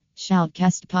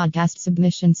Shoutcast podcast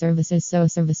submission services. So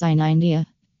service in India.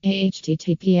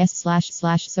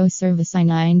 https:// service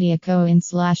in India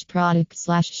co/product/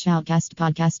 shoutcast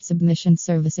podcast submission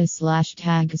services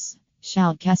 /tags.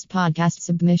 Shoutcast podcast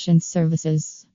submission services.